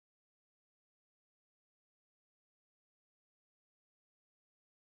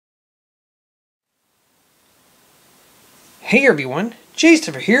Hey everyone,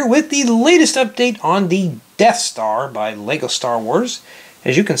 Jayster here with the latest update on the Death Star by LEGO Star Wars.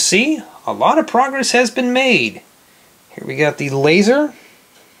 As you can see, a lot of progress has been made. Here we got the laser.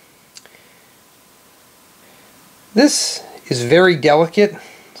 This is very delicate,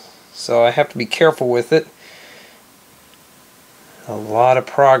 so I have to be careful with it. A lot of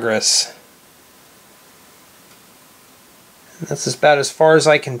progress. That's about as far as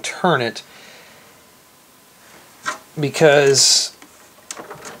I can turn it, because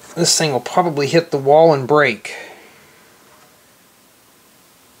this thing will probably hit the wall and break.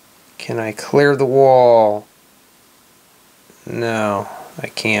 Can I clear the wall? No, I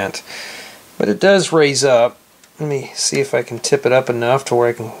can't. But it does raise up. Let me see if I can tip it up enough to where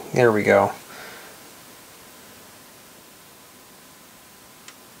I can... There we go.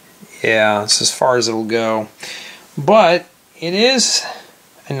 Yeah, that's as far as it'll go. But it is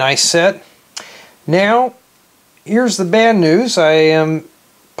a nice set. Now, here's the bad news. I am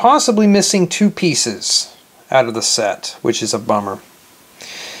possibly missing two pieces out of the set, which is a bummer.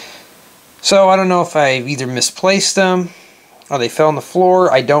 So I don't know if I've either misplaced them or they fell on the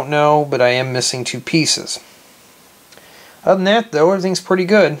floor. I don't know, but I am missing two pieces. Other than that, though, everything's pretty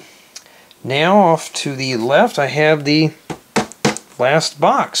good. Now, off to the left, I have the last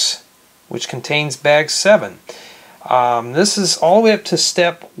box, which contains bag 7. This is all the way up to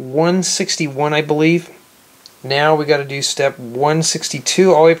step 161, I believe. Now we got to do step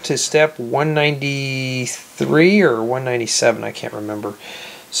 162 all the way up to step 193 or 197, I can't remember.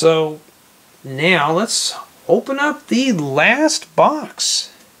 So now let's open up the last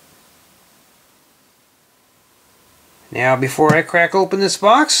box. Now before I crack open this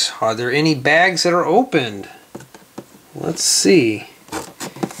box, are there any bags that are opened? Let's see.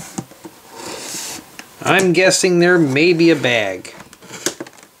 I'm guessing there may be a bag.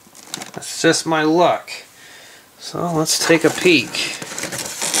 That's just my luck. So let's take a peek.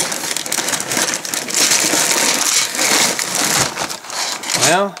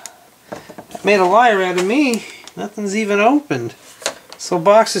 Well, that made a liar out of me. Nothing's even opened. So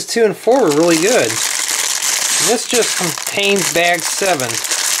boxes 2 and 4 are really good. And this just contains bag 7.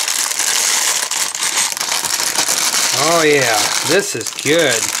 Oh yeah, this is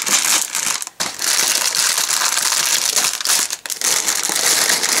good.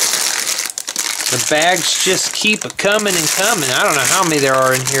 The bags just keep coming and coming. I don't know how many there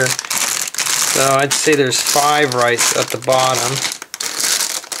are in here. So I'd say there's 5 right at the bottom.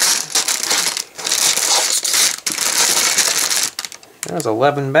 There's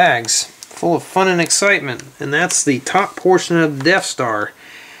 11 bags full of fun and excitement. And that's the top portion of the Death Star.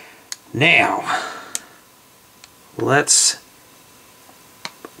 Now, let's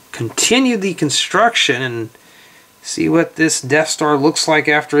continue the construction and see what this Death Star looks like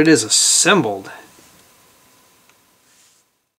after it is assembled.